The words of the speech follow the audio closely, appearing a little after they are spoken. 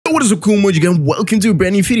Yo, what is up, cool emoji again? Welcome to a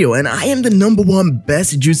brand new video, and I am the #1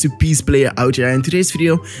 best Jutsu piece player out here. And in today's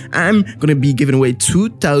video, I'm gonna be giving away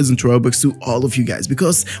 2,000 Robux to all of you guys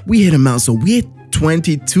because we hit a milestone. We hit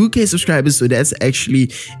 22k subscribers, so that's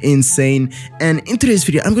actually insane. And in today's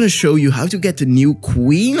video, I'm gonna show you how to get the new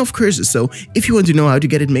Queen of Curses. So if you want to know how to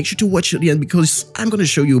get it, make sure to watch till the end because I'm gonna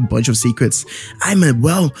show you a bunch of secrets. I'm a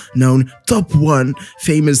well-known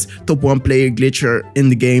famous top 1 player glitcher in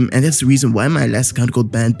the game, and that's the reason why my last account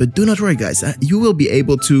got banned. But do not worry, guys, you will be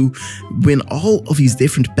able to win all of these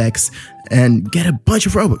different packs and get a bunch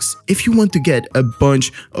of Robux if you want to get a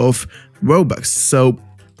bunch of Robux. So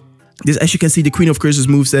this, as you can see, the Queen of Curses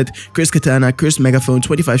moveset: Curse Katana, Curse Megaphone,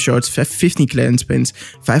 25 shards, 15 clan spins,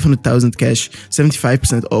 500,000 cash,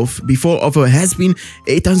 75% off. Before offer has been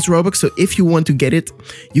 8,000 Robux, so if you want to get it,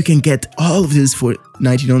 you can get all of this for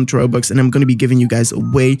 99 Robux, and I'm going to be giving you guys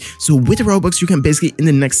away. So with the Robux, you can basically, in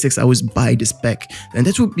the next 6 hours, buy this pack, and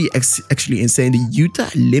that would be actually insane. The Utah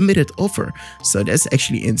limited offer, so that's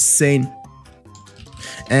actually insane.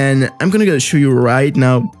 And I'm gonna show you right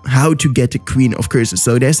now how to get the Queen of Curses.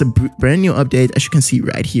 So there's a brand new update, as you can see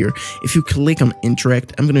right here. If you click on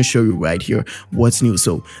interact, I'm gonna show you right here what's new.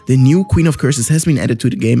 So the new Queen of Curses has been added to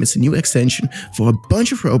the game. It's a new extension for a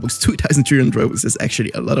bunch of Robux, 2,300 Robux. That's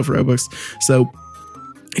actually a lot of Robux. So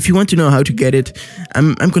if you want to know how to get it,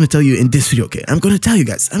 I'm gonna tell you in this video, okay? I'm gonna tell you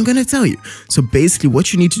guys, I'm gonna tell you. So basically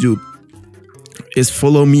what you need to do is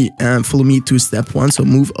follow me to step 1. So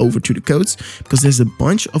move over to the codes because there's a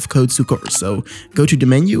bunch of codes to cover. So go to the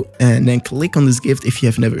menu and then click on this gift if you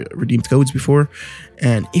have never redeemed codes before.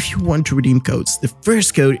 And if you want to redeem codes, the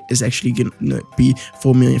first code is actually gonna be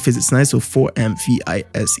 4 million visits nice. So 4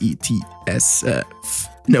 MVISETS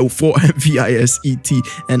 4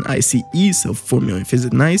 MVISETNICE, so 4 million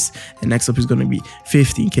visit nice. And next up is going to be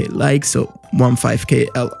 15k likes, so 15k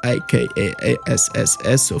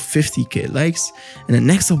LIKASSS, so 50k likes. And then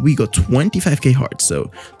next up we got 25k hearts,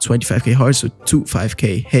 so 25k hearts, so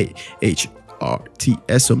 25k hey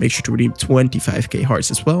RTS, so make sure to redeem 25k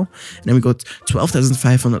hearts as well. And then we got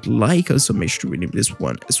 12,500 Lycos, so make sure to redeem this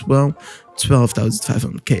one as well.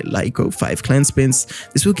 12,500k Lyco, 5 clan spins.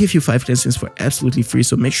 This will give you 5 clan spins for absolutely free,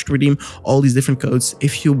 so make sure to redeem all these different codes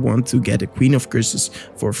if you want to get a Queen of Curses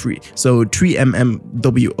for free. So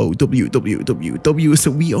 3MMWOWWW,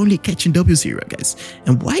 so we only catching W0, guys.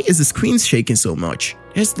 And why is the screen shaking so much?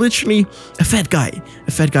 There's literally a fat guy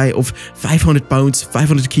of 500 pounds,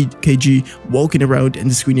 500 kg walking around, and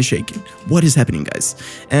the screen is shaking. What is happening, guys?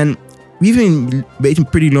 And we've been waiting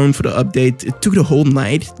pretty long for the update. It took the whole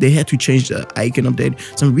night. They had to change the icon update.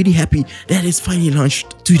 So I'm really happy that it's finally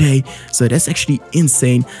launched today. So that's actually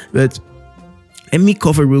insane. But let me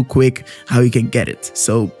cover real quick how you can get it.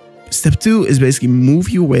 So step 2 is basically move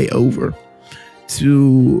your way over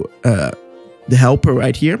to the helper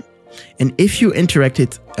right here. And if you interact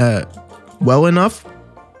it well enough,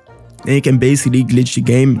 then you can basically glitch the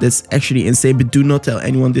game. That's actually insane. But do not tell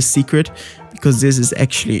anyone this secret because this is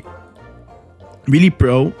actually really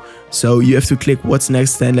pro. So you have to click what's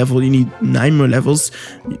next, 10 level. You need 9 more levels,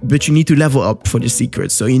 but you need to level up for the secret.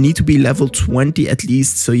 So you need to be level 20 at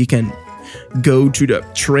least, so you can go to the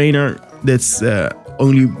trainer that's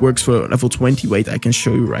only works for level 20. Wait, I can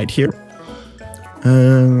show you right here.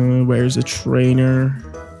 Where's the trainer?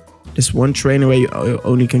 There's one trainer where you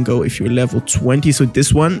only can go if you're level 20. So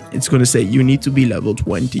this one, it's gonna say you need to be level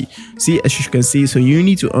 20. See, as you can see, so you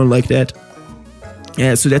need to unlock that.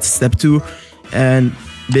 Yeah, so that's step 2. And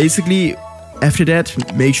basically after that,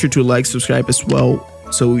 make sure to like, subscribe as well,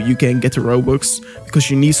 so you can get the Robux, because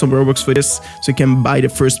you need some Robux for this, so you can buy the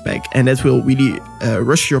first pack, and that will really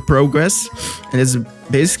rush your progress. And that's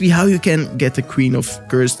basically how you can get the Queen of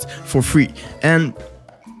Cursed for free. And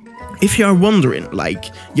if you are wondering, like,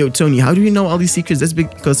 yo Tony, how do you know all these secrets? That's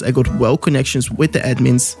because I got well connections with the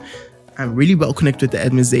admins. I'm really well connected with the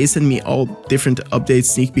admins. They send me all different updates,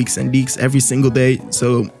 sneak peeks, and leaks every single day.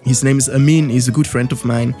 So his name is Amin. He's a good friend of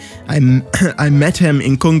mine. I met him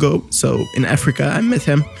in Congo, so in Africa. I met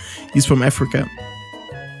him. He's from Africa.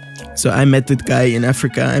 So I met that guy in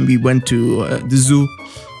Africa, and we went to the zoo.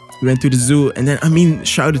 We went to the zoo, and then Amin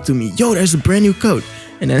shouted to me, yo, there's a brand new code.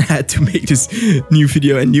 And then I had to make this new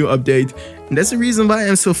video and new update. And that's the reason why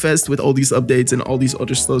I'm so fast with all these updates and all these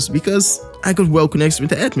other stuff, because I got well connected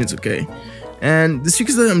with the admins, okay? And the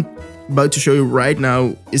secrets that I'm about to show you right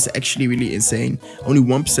now is actually really insane. Only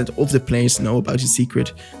 1% of the players know about the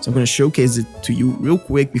secret. So I'm going to showcase it to you real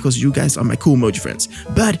quick because you guys are my cool emoji friends.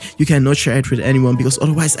 But you cannot share it with anyone because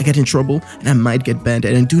otherwise I get in trouble and I might get banned.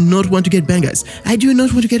 And I do not want to get banned, guys. I do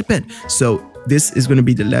not want to get banned. So this is going to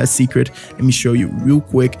be the last secret. Let me show you real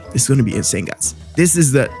quick. This is going to be insane, guys. This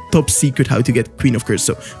is the top secret how to get Queen of Curses.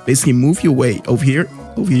 So basically move your way over here,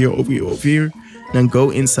 over here, over here, over here. Then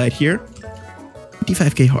go inside here.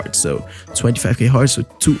 25k hearts. So 25k hearts, so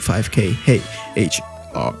 25k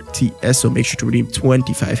HRTS. So make sure to redeem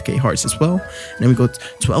 25k hearts as well. And then we got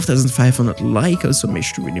 12,500 Lycos. So make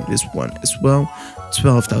sure to redeem this one as well.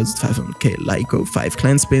 12,500k Lyco, 5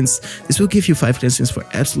 clan spins. This will give you 5 clan spins for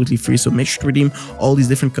absolutely free. So make sure to redeem all these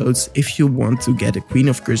different codes if you want to get a Queen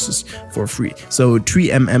of Curses for free. So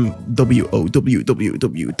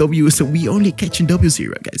 3mmwowwww. So we only catching W's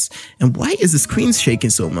here, guys. And why is the screen shaking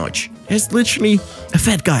so much? There's literally a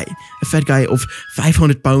fat guy of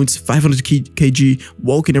 500 pounds, 500 kg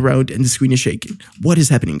walking around, and the screen is shaking. What is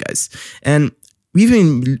happening, guys? And we've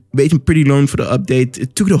been waiting pretty long for the update.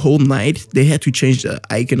 It took the whole night. They had to change the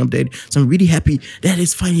icon update. So I'm really happy that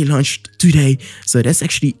it's finally launched today. So that's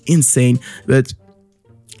actually insane. But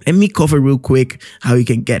let me cover real quick how you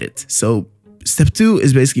can get it. So step 2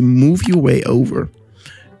 is basically move your way over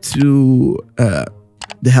to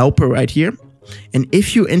the helper right here. And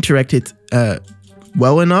if you interact it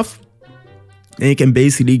well enough, then you can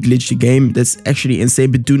basically glitch the game. That's actually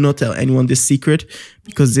insane. But do not tell anyone this secret,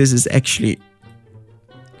 because this is actually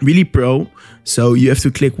really pro. So you have to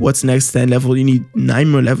click what's next 10 level. You need 9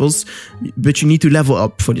 more levels, but you need to level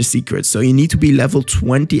up for the secret. So you need to be level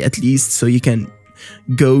 20 at least, so you can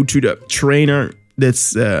go to the trainer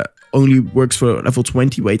that's only works for level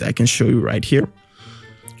 20. Wait, I can show you right here.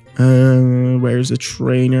 Where is the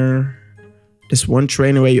trainer? There's one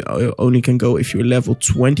trainer where you only can go if you're level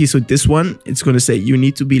 20. So this one, it's going to say you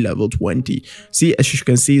need to be level 20. See, as you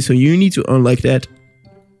can see, so you need to unlock that.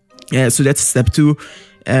 Yeah, so that's step 2.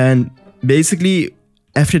 And basically,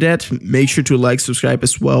 after that, make sure to like, subscribe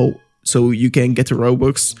as well, so you can get the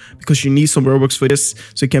Robux, because you need some Robux for this,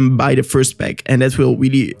 so you can buy the first pack, and that will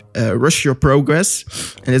really rush your progress.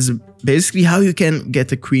 And that's basically how you can get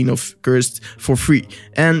the Queen of Cursed for free.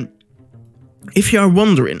 And if you are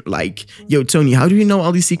wondering, like, yo, Tony, how do you know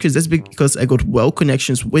all these secrets? That's because I got well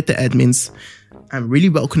connections with the admins. I'm really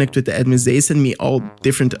well connected with the admins. They send me all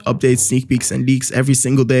different updates, sneak peeks, and leaks every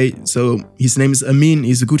single day. So his name is Amin.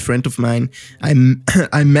 He's a good friend of mine.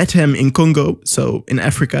 I met him in Congo, so in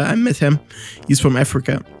Africa. I met him. He's from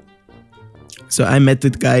Africa. So I met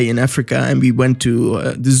that guy in Africa, and we went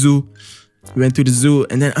to the zoo. We went to the zoo,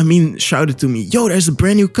 and then Amin shouted to me, yo, there's a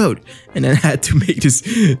brand new code. And then I had to make this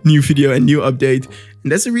new video and new update.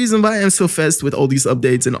 And that's the reason why I'm so fast with all these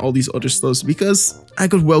updates and all these other stuff, because I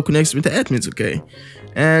got well connected with the admins, okay?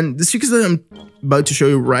 And the secrets that I'm about to show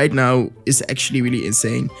you right now is actually really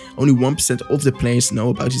insane. Only 1% of the players know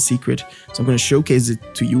about the secret. So I'm going to showcase it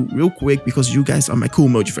to you real quick, because you guys are my cool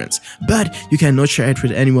emoji friends. But you cannot share it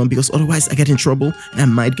with anyone, because otherwise I get in trouble and I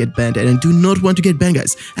might get banned. And I do not want to get banned,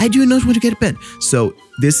 guys. I do not want to get banned. So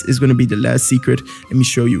this is going to be the last secret. Let me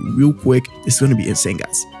show you real quick. It's going to be insane,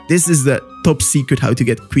 guys. This is the top secret how to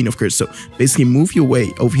get Queen of Curses. So basically move your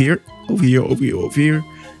way over here, over here, over here, over here.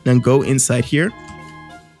 Then go inside here.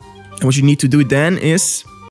 And what you need to do then is